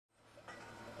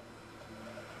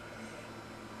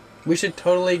We should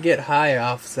totally get high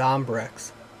off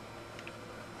Zombrex.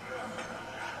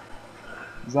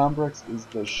 Zombrex is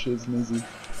the shizmizzy.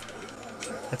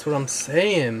 That's what I'm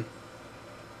saying.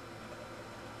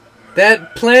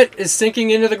 That plant is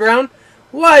sinking into the ground?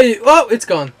 Why? Oh, it's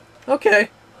gone. Okay.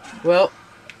 Well,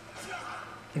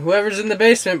 whoever's in the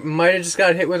basement might have just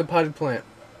got hit with a potted plant.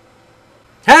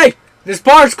 Hey! This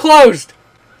bar's closed!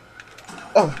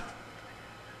 Oh.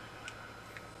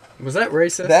 Was that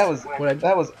racist? That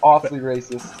was awfully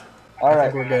racist.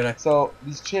 Alright, we're good. So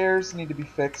these chairs need to be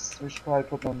fixed. We should probably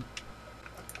put them...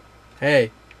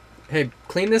 Hey,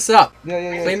 clean this up.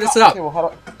 Yeah. Clean this up. Okay, well, how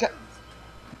do...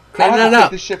 Clean I it don't have to up.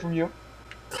 take this shit from you.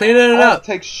 Clean it I don't have up. to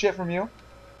take shit from you.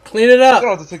 Clean it I up.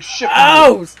 don't have to take shit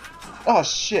from you. Oh,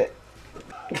 shit.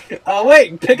 Oh,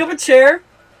 wait. Pick up a chair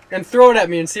and throw it at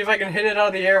me and see if I can hit it out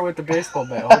of the air with the baseball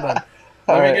bat. Hold on.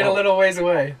 Let me get a little ways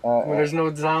away where there's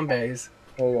no zombies.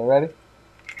 There you go. Ready?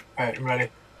 Alright, I'm ready.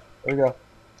 There we go.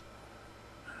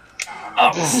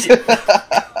 Oh, shit.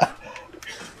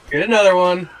 Get another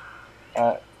one.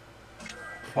 Alright.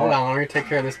 Hold on, let me take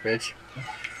care of this bitch.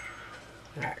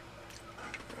 Alright.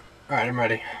 Alright, I'm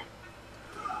ready.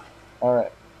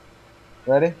 Alright.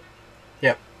 Ready?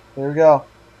 Yep. Here we go.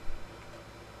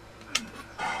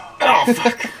 Oh,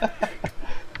 fuck.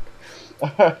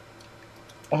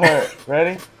 Alright,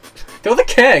 ready? Throw the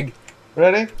keg.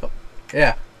 Ready?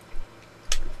 Yeah.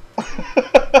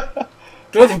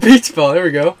 Throw the beach ball, there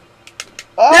we go.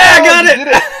 Oh, yeah, I got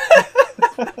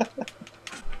it!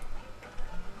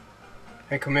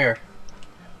 Hey, come here.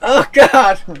 Oh,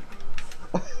 God!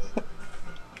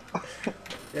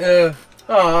 Oh,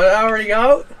 I already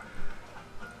got?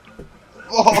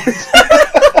 Oh.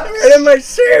 Right in my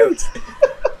shoes!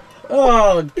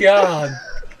 Oh, God.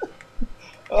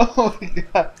 Oh, my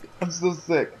God. I'm so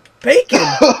sick. Bacon!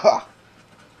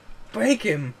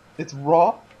 Bacon! It's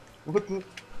raw? What the...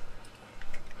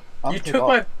 You took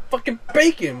my fucking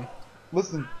bacon!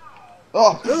 Listen.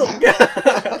 Oh, oh God.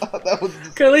 That was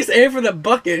just... Can at least aim for the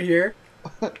bucket here.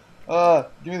 Give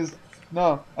me this.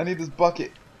 No, I need this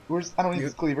bucket. Where's... I don't need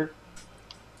this cleaver.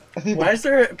 Why is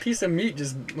there a piece of meat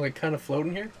just, like, kind of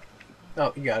floating here?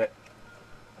 Oh, you got it.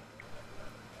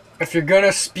 If you're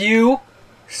gonna spew,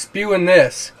 spew in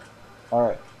this.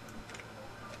 Alright.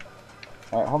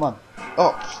 Alright, hold on.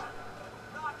 Oh.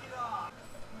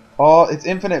 Oh, it's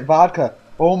infinite vodka.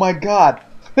 Oh my God.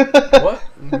 What?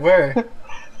 Where?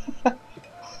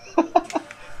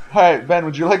 Alright, Ben,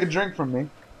 would you like a drink from me?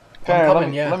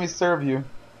 Okay, yeah. let me serve you.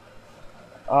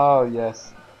 Oh,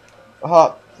 yes.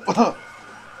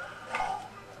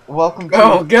 Welcome to...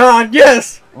 Oh, God,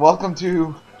 yes! Welcome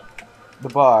to the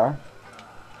bar.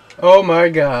 Oh, my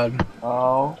God.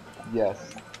 Oh, yes.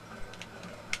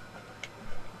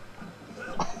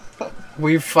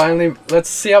 We finally... Let's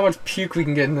see how much puke we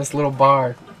can get in this little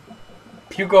bar.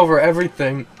 Puke over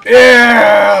everything.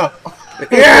 Yeah!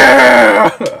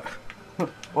 Yeah!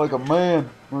 Like a man.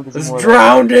 It's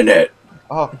drowned in it!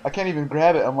 Oh, I can't even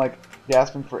grab it. I'm like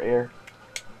gasping for air.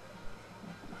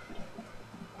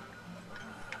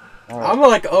 Right. I'm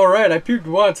like, alright, I puked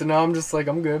once and now I'm just like,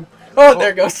 I'm good. Oh,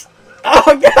 there it goes.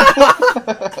 Oh,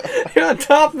 God! You're on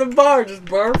top of the bar, just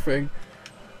barfing.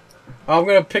 I'm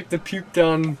gonna pick the puke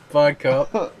down vodka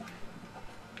up.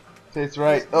 Tastes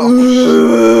right.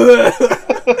 Oh.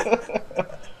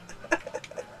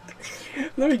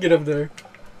 Let me get up there.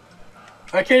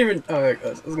 I can't even. Oh, I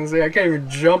was gonna say I can't even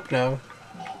jump now.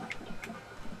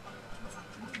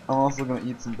 I'm also gonna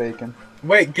eat some bacon.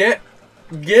 Wait, get.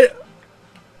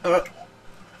 Oh,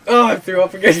 I threw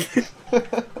up again.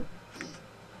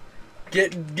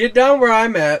 Get down where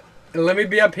I'm at, and let me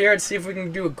be up here and see if we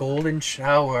can do a golden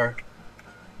shower.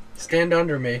 Stand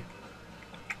under me.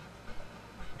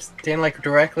 Stand like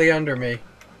directly under me.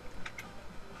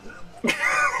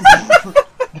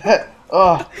 That's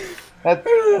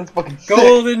fucking sick.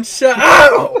 Golden shower.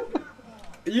 Ow!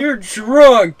 You're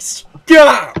drunk.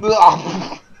 Stop.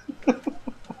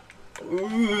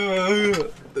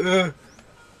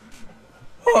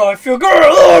 Oh, I feel good.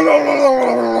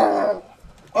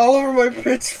 All over my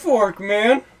pitchfork,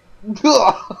 man. It's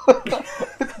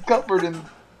covered in.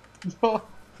 This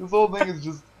whole thing is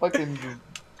just fucking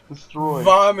destroyed.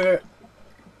 Vomit.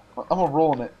 I'm gonna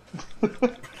roll in it.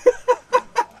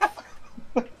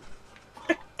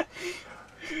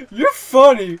 You're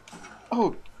funny.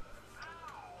 Oh.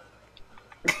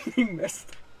 He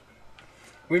missed.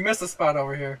 We missed a spot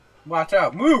over here. Watch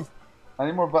out. Move. I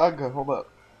need more vodka. Hold up.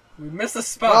 We missed a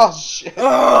spot. Oh, shit.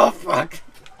 Oh, fuck.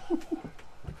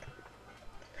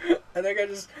 I think I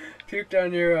just puked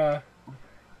on your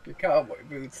cowboy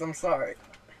boots. I'm sorry.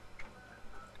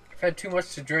 I've had too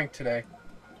much to drink today.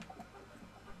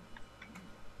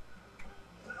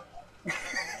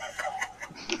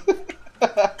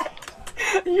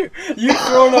 You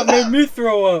throwing up made me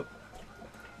throw up.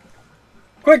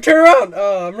 Quick, turn around!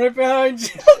 Oh, I'm right behind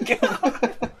you.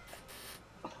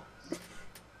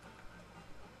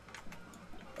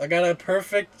 I got a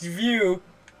perfect view.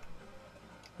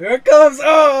 Here it comes!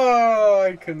 Oh,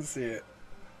 I couldn't see it.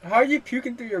 How are you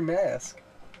puking through your mask?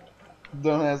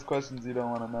 Don't ask questions you don't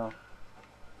want to know.